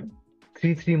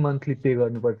 मन्थली पे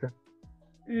गर्नुपर्छ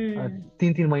ए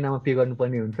 3 महिनामा पे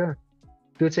गर्नुपर्ने हुन्छ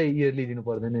त्यो चाहिँ इयरली दिनु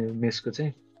पर्दैन मेसको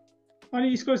चाहिँ अनि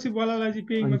स्कलरसिपवालालाई चाहिँ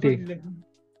पेइङमा अनि त्यही कति लाग्छ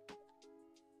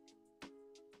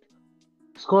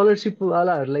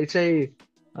स्कलरसिपवालाहरूलाई चाहिँ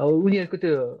अब उनीहरूको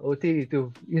त्यो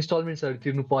इन्स्टलमेन्ट्सहरू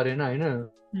तिर्नु परेन होइन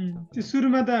त्यो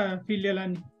सुरुमा त फी लिएला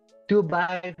नि त्यो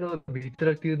बाहेक भित्र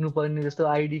तिर्नुपर्ने जस्तो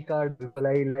आइडी कार्डहरूको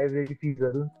लागि लाइब्रेरी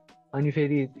फिजहरू अनि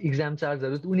फेरि इक्जाम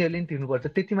चार्जहरू उनीहरूले नि तिर्नुपर्छ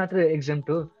त्यति मात्र एक्जाम्ट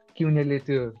हो कि उनीहरूले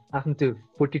त्यो आफ्नो त्यो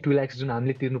 42 लाख्स जुन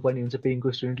हामीले तिर्नुपर्ने हुन्छ पेइङको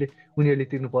स्टुडेन्टले उनीहरूले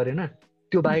तिर्नु परेन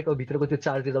त्यो बाहेक अब भित्रको त्यो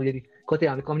चार्जेस अब यदि कतै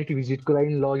हामीले कम्युनिटी भिजिटको लागि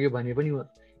लग्यो भने पनि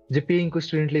जे पेइङको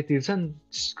स्टुडेन्टले तिर्छन्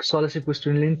स्कलरसिपको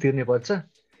स्टुडेन्टले पनि तिर्ने पर्छ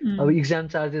अब इक्जाम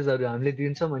चार्जेसहरू हामीले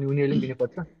दिन्छौँ अनि उनीहरूले पनि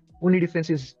दिनुपर्छ only difference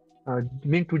is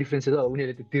main to differences हो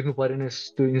उनीहरूले त्यो तिर्नु परेन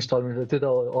त्यो इन्स्टलमेन्ट त्यो त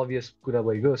अभियस कुरा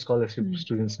भइगयो स्कलरसिप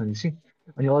स्टुडेन्ट्स भनेपछि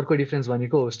अनि अर्को डिफ्रेन्स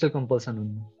भनेको होस्टेल कम्पल्सन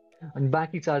हुनु अनि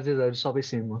बाँकी चार्जेसहरू सबै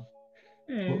सेम हो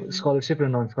स्कलरसिप र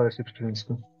नन स्कलरसिप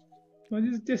स्टुडेन्ट्सको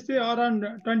त्यस्तै अराउन्ड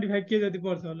 25K जति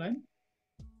पर्छ होला है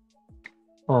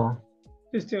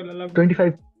त्यस्तै होला लगभग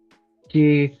 25K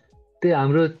त्यही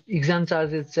हाम्रो इक्जाम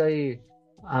चार्जेस चाहिँ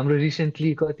हाम्रो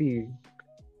रिसेन्टली कति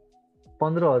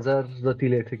 15,000 जति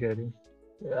लिएको थियो क्या अरे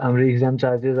हाम्रो इक्जाम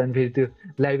चार्जेस अनि फेरि त्यो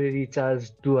लाइब्रेरी चार्ज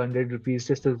 200 रुपिस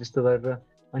त्यस्तो गरेर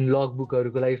अनि लग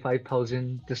बुकहरूको लागि 5,000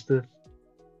 त्यस्तो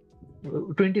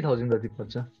 20,000 जति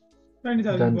पर्छ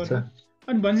 20,000 पर्छ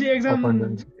अनि भनेपछि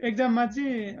जान्छ एक्जाममा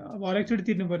चाहिँ अब हरेकचोटि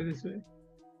तिर्नु पर्यो त्यसो भए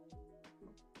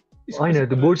होइन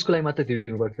त्यो बोर्ड्सको लागि मात्रै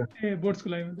तिर्नुपर्छ ए बोर्ड्सको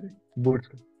लागि मात्रै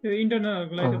बोर्ड्सको त्यो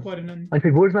इन्टरनलहरूको लागि त परेन नि अनि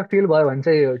फेरि बोर्ड्समा फेल भयो भने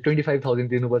चाहिँ 25,000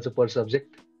 तिर्नुपर्छ पर सब्जेक्ट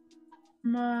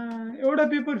एउटा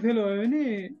पेपर फेल भयो भने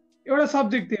एउटा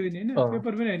सब्जेक्ट थियो भने होइन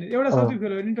पेपर पनि होइन एउटा सब्जेक्ट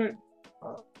फेल भयो भने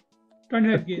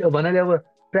 25K भन्नाले अब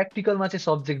प्र्याक्टिकलमा चाहिँ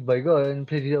सब्जेक्ट भइगयो अनि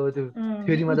फेरि अब त्यो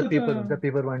थ्योरीमा त पेपर हुन्छ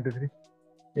पेपर 1 2 3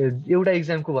 एउटा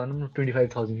इक्जामको भनौँ न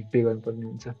 25,000 पे गर्नुपर्ने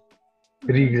हुन्छ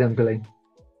रि इक्जामको लागि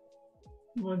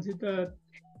भनेपछि त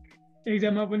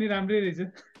एक्जाममा पनि राम्रै रहेछ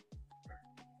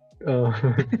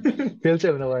फेल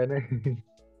चाहिँ हुन भएन।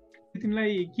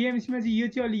 तिमीलाई केएमसीमा चाहिँ यो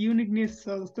चाहिँ अलि युनिकनेस छ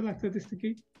जस्तो लाग्छ त्यस्तो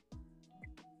केही?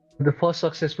 The first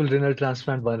successful renal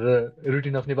transplant भनेर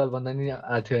रुटिन अफ नेपाल भन्दा नि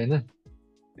आएको थियो होइन?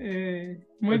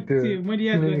 मैले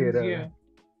याद तिमीले गरेँ हेर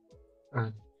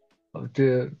अब त्यो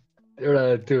एउटा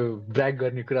त्यो ब्र्याक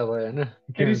गर्ने कुरा भयो होइन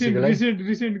केएमसीको लागि।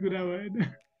 रिसेन्ट कुरा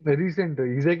भयो रिसेन्ट हो,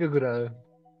 हिजोको कुरा हो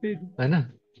होइन?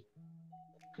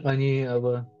 अनि अब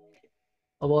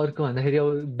अर्को भन्दाखेरि अब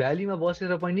भ्यालीमा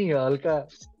बसेर पनि हल्का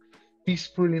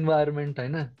पिसफुल इन्भाइरोमेन्ट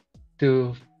होइन? त्यो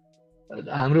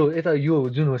हाम्रो यता यो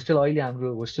जुन होस्टेल अहिले हाम्रो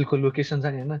होस्टेलको लोकेसन छ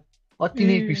नि होइन, अति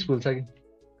नै पिसफुल छ कि।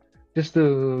 त्यस्तो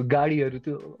गाडीहरू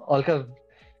त्यो हल्का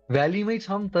भ्यालीमै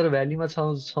छौँ तर भ्यालीमा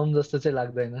छौँ जस्तो चाहिँ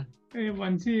लाग्दैन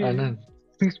होइन?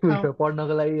 पिसफुल छ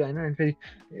पढ्नको लागि होइन? अनि फेरि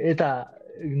यता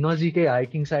नजिकै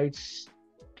हाइकिङ साइट्स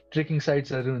ट्रेकिङ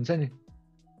साइट्सहरू हुन्छ नि,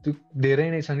 त्यो धेरै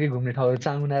नै छन् कि घुम्ने ठाउँहरू।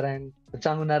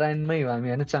 चाङ्गुनारायणमै हो हामी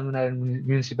होइन? चाङ्गुनारायण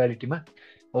म्युनिसिपालिटीमा।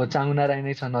 अब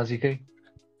चाङ्गुनारायणै छ नजिकै,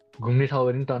 घुम्ने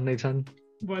ठाउँहरू पनि टन्नै छन्।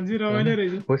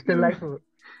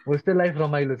 होस्टेल लाइफ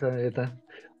रमाइलो छ यता,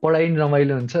 पढाइ पनि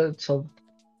रमाइलो हुन्छ, सब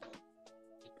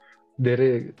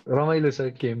धेरै रमाइलो छ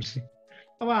केएमसी।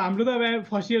 अब हाम्रो त अब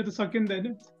फर्स्ट इयर त सक्यो नि त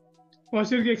होइन?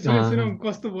 फर्स्ट इयरको एक्सपिरियन्स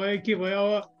कस्तो भयो के भयो?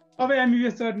 अब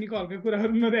एमबिबिएस जर्नीको हल्का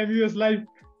कुराहरू न, एमबिबिएस लाइफ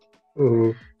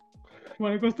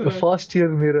कस्तो फर्स्ट इयर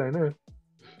मेरो होइन?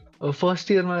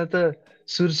 फर्स्ट इयरमा त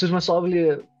सुरुमा सबले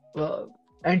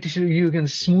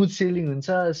स्मुथ सेलिङ हुन्छ,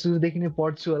 सुरुदेखि नै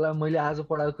पढ्छु होला, मैले आज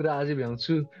पढाएको कुरा आजै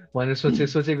भ्याउँछु भनेर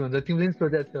सोचेको हुन्छ। तिमीले पनि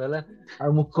सोचेको थियो होला अब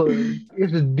म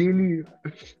यस्तो डेली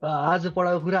आज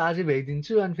पढाएको कुरा आजै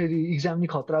भ्याइदिन्छु अनि फेरि इक्जाम नि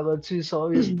खतरा गर्छु,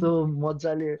 सब यस्तो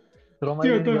मजाले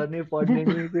रमाइलो गर्ने पढ्ने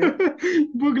नि,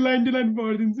 बुक लाइन टु लाइन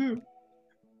पढिदिन्छु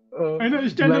हैन?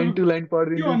 लाइन टु लाइन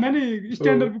पढिदिन्छु,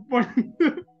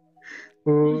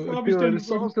 त्योहरू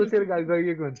सब सोचेर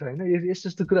गइएको हुन्छ होइन?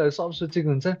 यस्तो कुराहरू सब सोचेको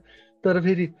हुन्छ। तर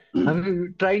फेरि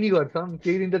हामी ट्राई नि गर्छौँ,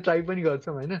 केही दिन त ट्राई पनि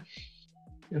गर्छौँ होइन?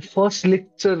 फर्स्ट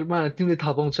लेक्चरमा तिमीले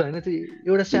थाहा पाउँछ होइन? त्यो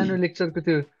एउटा सानो लेक्चरको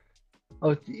त्यो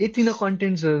अब यति न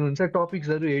कन्टेन्ट्सहरू हुन्छ,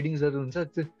 टपिक्सहरू हेडिङ्सहरू हुन्छ,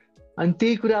 त्यो अनि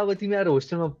त्यही कुरा अब तिमी आएर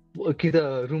होस्टेलमा कि त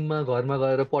रुममा घरमा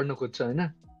गएर पढ्न खोज्छ होइन?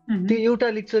 त्यो एउटा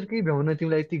लेक्चरकै भ्याउन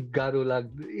तिमीलाई यति गाह्रो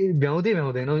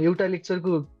भ्याउँदैनौ। एउटा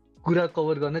लेक्चरको कुरा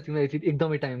कभर गर्न तिमीलाई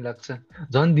एकदमै टाइम लाग्छ,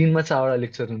 झन् दिनमा 4वटा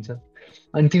लेक्चर हुन्छ।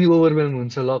 अनि तिमी ओभरवेल्म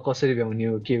हुन्छ, ल कसरी भ्याउने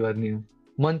हो, के गर्ने हो,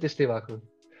 मन त्यस्तै भएको।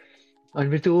 अनि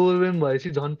फेरि त्यो ओभरवेल्म भएपछि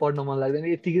झन् पढ्न मन लाग्दैन,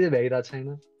 यतिकै चाहिँ भ्याइरहेको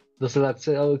छैन जस्तो लाग्छ।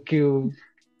 अब के हो,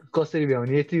 कसरी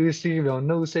भ्याउने, यति उसी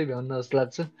भ्याउन्न उसै भ्याउन्न जस्तो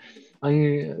लाग्छ। अनि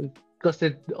कस्तै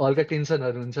हल्का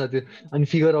टेन्सनहरू हुन्छ त्यो, अनि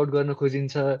फिगर आउट गर्न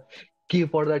खोजिन्छ के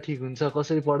पढ्दा ठिक हुन्छ,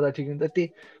 कसरी पढ्दा ठिक हुन्छ। त्यही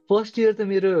फर्स्ट इयर त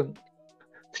मेरो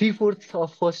 3/4 अफ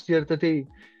फर्स्ट इयर त त्यही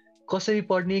कसरी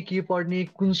पढ्ने, के पढ्ने,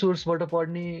 कुन सोर्सबाट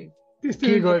पढ्ने,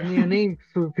 के गर्ने नै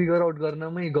फिगर आउट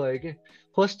गर्नमै गयो कि।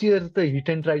 फर्स्ट इयर त हिट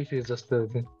एन्ड ट्राई फेज जस्तो हो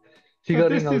त्यो,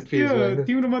 फिगरिङ आउट फेज हो।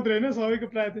 तिम्रो मात्र होइन, सबैको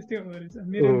प्रायः त्यस्तै हुँदो रहेछ,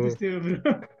 मेरो पनि त्यस्तै हो।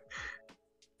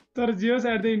 तर Jio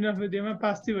at the and of the डेमा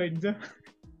पास चाहिँ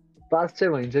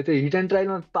भइन्छ। त्यो हिट एन्ड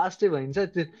ट्रायलमा पास चाहिँ भइन्छ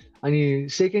त्यो। अनि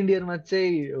सेकेन्ड इयरमा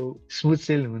चाहिँ स्मुथ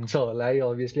सेल हुन्छ होला है,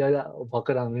 अभियसली।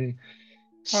 भर्खर हाम्रो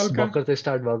भर्खर त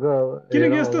स्टार्ट भएको,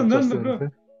 किनकि यस्तो हुन्छ नि त ब्रो,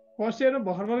 फर्स्ट इयरमा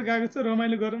भर्खर गएको छ,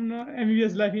 रमाइलो गरौँ न,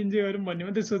 एमबिबिएस लाइफ इन्जोय गरौँ भन्ने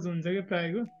मात्रै सोच हुन्छ क्या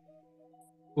प्रायःको।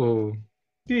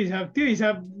 त्यो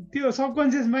हिसाब त्यो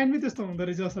सबकन्सियस माइन्डमै त्यस्तो हुँदो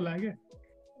रहेछ जस्तो लाग्यो।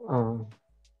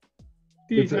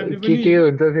 के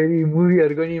हुन्छ फेरि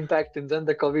मुभीहरूको नि इम्प्याक्ट हुन्छ नि त।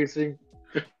 कबीर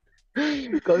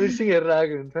सिंह हेरेर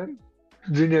आएको हुन्छ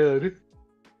जुनियरहरू,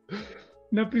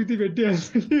 न प्रीति भेटिहाल्छ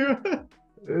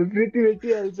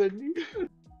नि।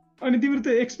 अनि तिम्रो त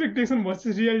एक्सपेक्टेसन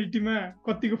भर्सेस रियालिटीमा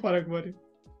कतिको फरक पर्यो?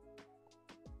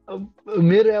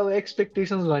 मेरो अब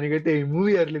एक्सपेक्टेसन्स भनेको त्यही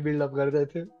मुभीहरूले बिल्डअप गर्दै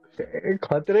थियो,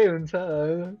 खतरै हुन्छ,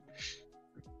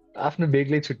 आफ्नो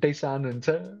बेग्लै छुट्टै सान हुन्छ,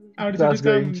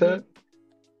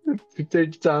 छुट्टै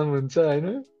चाम हुन्छ होइन?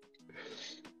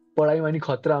 पढाइमा नि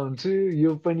खतरा हुन्छु,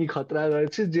 यो पनि खतरा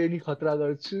गर्छु, जे नि खतरा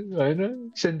गर्छु होइन?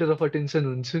 सेन्टर अफ अटेन्सन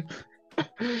हुन्छु,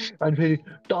 अनि फेरि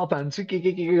टप हान्छु, के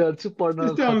गर्छु, पढ्न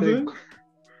खतरै,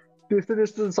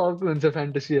 त्यस्तो सबको हुन्छ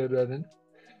फ्यान्टेसीहरू होइन?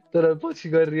 तर पछि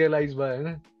गएर रियलाइज भयो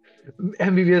होइन,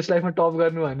 एमबिबिएस लाइफमा टप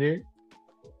गर्नु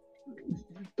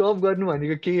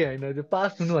भनेको केही होइन, त्यो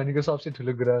पास हुनु भनेको सबसे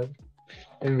ठुलो कुरा हो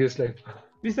एमबिबिएस लाइफमा।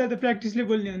 बिस्तारै त प्र्याक्टिसले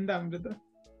बोल्ने हो नि त हाम्रो त।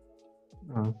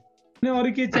 अनि अरू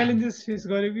के च्यालेन्जेस फेस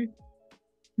गर्यो कि,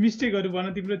 मिस्टेकहरू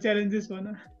भन, तिम्रो च्यालेन्जेस भन।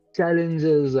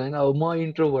 च्यालेन्जेस होइन, अब म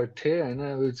इन्ट्रोभर्ट थिएँ होइन,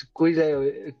 कोही चाहिँ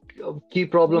के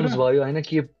प्रब्लम्स भयो होइन,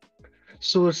 के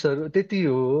सोर्सहरू, त्यति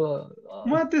हो। म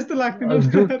त्यस्तो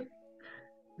लाग्दैन,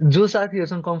 जो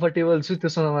साथीहरूसँग कम्फर्टेबल छु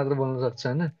त्योसँग मात्र बोल्न सक्छ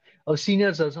होइन? अब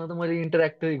सिनियर्सहरूसँग त मैले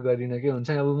इन्टरेक्टै गरिनँ के हुन्छ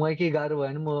नि, अब मलाई केही गाह्रो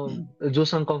भएन म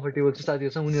जोसँग कम्फर्टेबल छु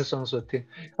साथीहरूसँग उनीहरूसँग सोध्थेँ।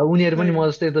 अब उनीहरू पनि म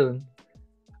जस्तै त हुन्,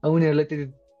 अब उनीहरूलाई त्यति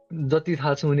जति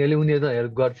थाहा छ उनीहरूले त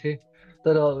हेल्प गर्थे।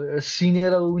 तर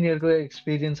सिनियर अब उनीहरूको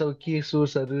एक्सपिरियन्स अब के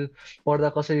सोर्सहरू पढ्दा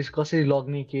कसरी कसरी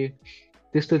लग्ने के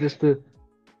त्यस्तो त्यस्तो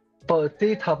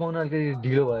त्यही थाहा पाउन अलिकति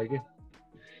ढिलो भयो कि।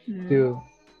 त्यो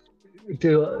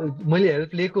त्यो मैले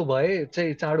हेल्प लिएको भए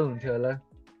चाहिँ चाँडो हुन्थ्यो होला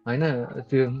होइन।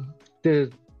 त्यो त्यो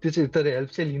त्यो चाहिँ तर हेल्प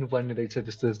चाहिँ लिनुपर्ने रहेछ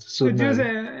त्यस्तो सोध्नहरू।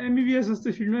 एमबिबिएस जस्तो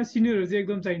फिल्डमा सिनियरहरू चाहिँ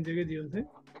एकदम चाहिन्छ क्या त्यो चाहिँ।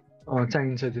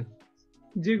 चाहिन्छ त्यो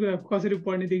जे कुरा कसरी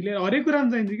पढ्नेदेखि लिएर हरेक कुरामा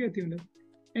चाहिन्छ क्या त्यो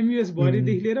एमबिबिएस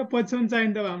भरिदेखि लिएर पछिसम्म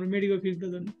चाहिन्छ। अब हाम्रो मेडिकल फिल्ड त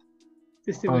झन्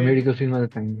त्यस्तै भयो, मेडिकल फिल्डमा त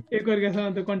चाहिन्छ,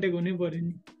 एकअर्कासँग त कन्ट्याक्ट हुनै पर्यो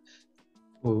नि।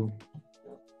 हो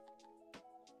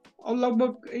अब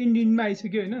लगभग इन्डियनमा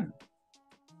आइसक्यो होइन।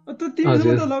 त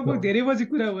तिमीसँग त लगभग धेरै बजी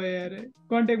कुरा भयो यार,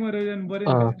 कन्ट्याक्टमा रहिरहनु पर्यो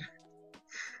नि।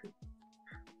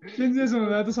 सेन्चुरीसँग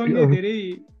हुँदा त सँगै धेरै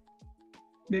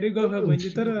धेरै गफ भइन्छ।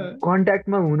 तर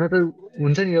कन्ट्याक्टमा हुन त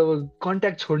हुन्छ नि, अब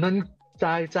कन्ट्याक्ट छोड्न नि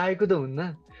चाहेको त हुन्न।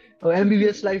 अब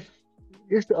एमबिबिएस लाइफ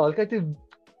यस्तो हल्का त्यो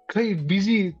खै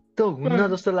बिजी त हुन्न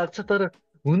जस्तो लाग्छ, तर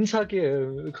हुन्छ के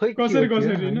खै कसरी के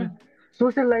कसरी होइन।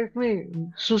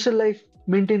 सोसियल लाइफ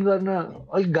मेन्टेन गर्न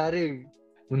अलिक गाह्रै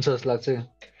हुन्छ जस्तो लाग्छ।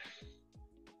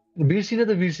 बिर्सिन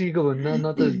त बिर्सिएको भन्न न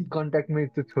त कन्ट्याक्टमै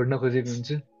त्यो छोड्न खोजेको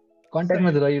हुन्छु,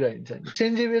 कन्ट्याक्टमा त रहिरहन्छ।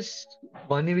 सेन्ट जेभियर्स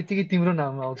भन्ने बित्तिकै तिम्रो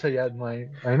नाम आउँछ यादमा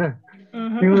होइन,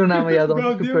 तिम्रो नाम याद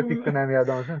आउँछ, सुप्रतीकको नाम याद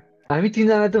आउँछ। हामी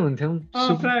तिनजना त हुन्थ्यौँ,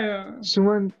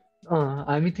 सुमन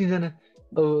हामी तिनजना।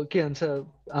 अब के भन्छ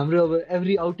हाम्रो अब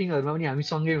एभ्री आउटिङहरूमा पनि हामी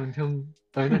सँगै हुन्थ्यौँ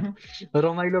होइन।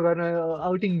 रमाइलो गर्न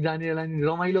आउटिङ जानेलाई नि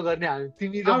रमाइलो गर्ने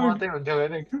तिमी र मात्रै हुन्थ्यौ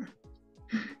होइन।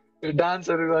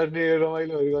 डान्सहरू गर्ने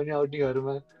रमाइलोहरू गर्ने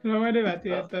आउटिङहरूमा रमाइलो भएको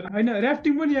थियो तर होइन।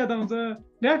 ऱ्याफ्टिङ पनि याद आउँछ,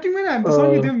 ऱ्याफ्टिङ पनि हामी त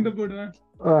सँगै थियौँ नि त बोर्डमा।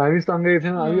 हामी सँगै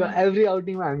थियौँ, हामी एभ्री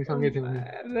आउटिङमा हामी सँगै थियौँ।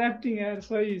 ऱ्याफ्टिङ यार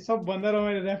सही, सबभन्दा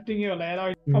रमाइलो ऱ्याफ्टिङै होला यार।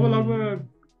 अब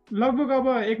लगभग अब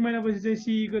 1 महिनापछि चाहिँ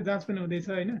सिईको जाँच पनि हुँदैछ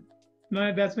होइन,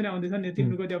 नयाँ ब्याच पनि आउँदैछ नि।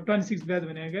 तिम्रो कति अब 26 ब्याच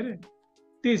भनेको अरे।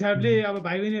 त्यो हिसाबले अब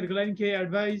भाइ बहिनीहरूको लागि केही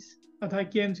एडभाइस अथवा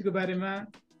केएमसीको बारेमा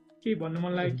केही भन्नु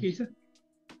मन लाग्यो केही छ?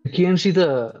 केएमसी त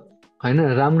होइन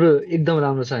राम्रो, एकदम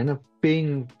राम्रो छ होइन। पेइङ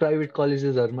प्राइभेट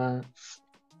कलेजेसहरूमा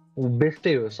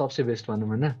बेस्टै हो, सबसे बेस्ट भनौँ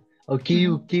होइन। अब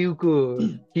केयुको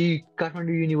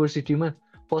काठमाडौँ युनिभर्सिटीमा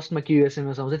फर्स्टमा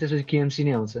केयुएसएमएस आउँछ, त्यसपछि केएमसी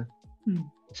नै आउँछ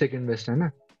सेकेन्ड बेस्ट होइन।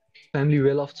 फ्यामिली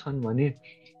वेल अफ छन् भने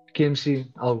केएमसी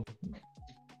अब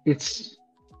it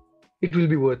will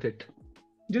be worth it.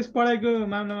 जस पढाइको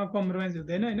मामलामा कम्प्रोमाइज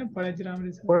हुँदैन होइन, पढाइ चाहिँ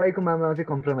राम्रै छ। पढाइको मामलामा चाहिँ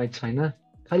कम्प्रोमाइज छैन,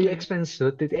 खालि एक्सपेन्स हो,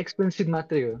 त्यति एक्सपेन्सिभ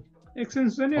मात्रै हो।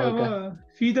 एक्सपेन्स पनि अब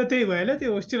फी त त्यही भयो होला,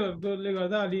 त्यो होस्टेलहरूले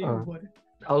गर्दा अलि पर्यो।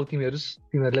 आऊ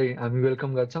तिमीहरूलाई हामी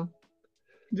वेलकम गर्छौँ।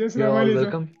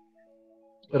 वेलकम।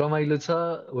 रमाइलो छ,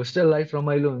 होस्टेल लाइफ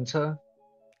रमाइलो हुन्छ।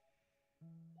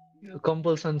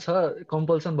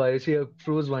 कम्पल्सन भएपछि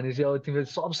प्रोज भनेपछि अब तिमीहरू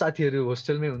सब साथीहरू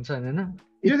होस्टेलमै हुन्छ होइन,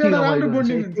 यति रमाइलो हुन्छ,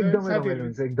 एकदमै रमाइलो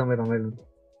हुन्छ, एकदमै रमाइलो हुन्छ।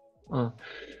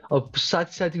 अब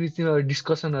साथी बिचमा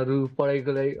डिस्कसनहरू,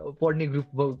 पढाइको लागि पढ्ने ग्रुप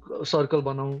सर्कल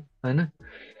बनाऊ होइन,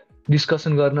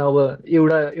 डिस्कसन गर्न। अब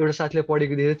एउटा साथीले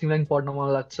पढेको देखेर तिमीलाई पनि पढ्न मन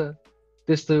लाग्छ,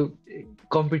 त्यस्तो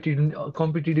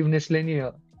कम्पिटिटिभनेसले नि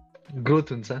ग्रोथ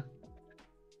हुन्छ।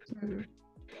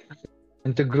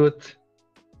 अनि त्यो ग्रोथ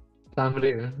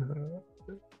राम्रै हो।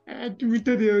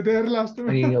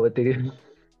 अनि अब त्यही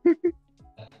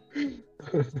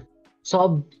सब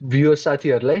भ्युअर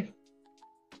साथीहरूलाई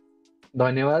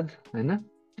धन्यवाद होइन।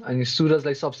 अनि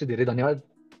सुरजलाई सबसे धेरै धन्यवाद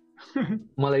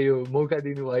मलाई यो मौका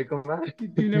दिनुभएकोमा।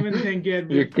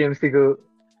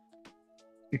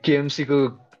 केएमसीको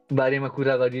बारेमा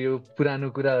कुरा गरियो, पुरानो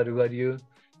कुराहरू गरियो,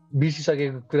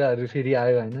 बिर्सिसकेको कुराहरू फेरि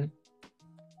आयो होइन।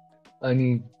 अनि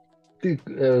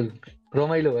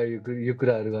रमाइलो भयो यो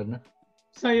कुराहरू गर्न।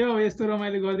 सही हो, यस्तो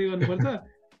रमाइलो गर्दै गर्नुपर्छ।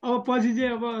 अब पछि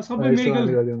चाहिँ अब सबै मेडिकल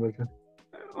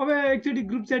अब एकचोटि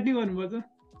ग्रुप च्याट नै गर्नुपर्छ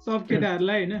सब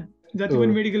केटाहरूलाई होइन, जति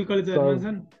पनि मेडिकल कलेजहरूमा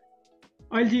छन्।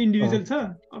 अहिले चाहिँ इन्डिभिजुअल छ,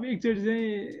 अब एकचोटि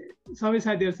चाहिँ सबै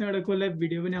साथीहरूसँग एउटा कोल्याब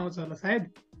भिडियो पनि आउँछ होला सायद।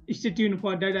 Stay tune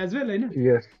for that as well होइन।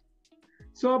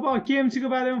 सो अब केएमसीको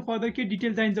बारेमा फर्दर के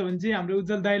डिटेल चाहिन्छ भने चाहिँ हाम्रो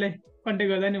उज्जवल दाइलाई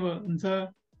कन्ट्याक्ट गर्दा नि हुन्छ।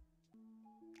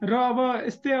 र अब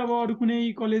यस्तै अब अरू कुनै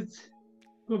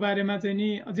कलेजको बारेमा चाहिँ नि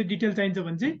अझै डिटेल चाहिन्छ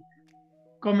भने चाहिँ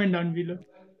कमेन्ट डाउन बिलो।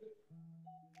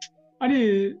 अनि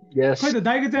खै त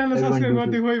दाइको च्यानल सब्सक्राइब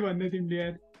गर्दै खोइ भन्दै तिमीले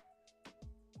यार।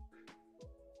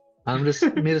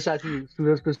 मेरो साथी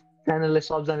सुरजको च्यानललाई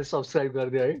सबजनाले सब्सक्राइब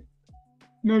गरिदियो है,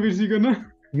 नबिर्सिकन।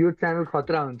 यो च्यानल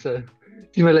खतरा हुन्छ,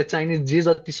 तिमीलाई चाहिने जे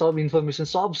जति सब इन्फर्मेसन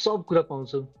सब कुरा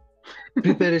पाउँछौ।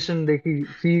 प्रिपेरेसनदेखि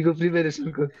सीईको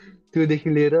प्रिपेरेसनको त्योदेखि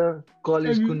लिएर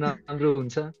कलेज कुन राम्रो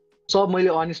हुन्छ सब मैले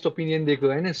अनेस्ट ओपिनियन दिएको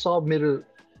होइन, सब मेरो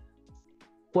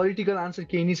पोलिटिकल आन्सर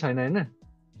केही नै छैन होइन।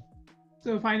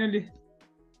 So finally,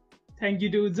 thank you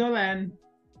to Ujjwal and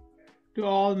to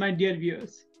all my dear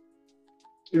viewers.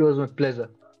 It was my pleasure.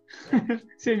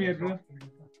 Same here, bro.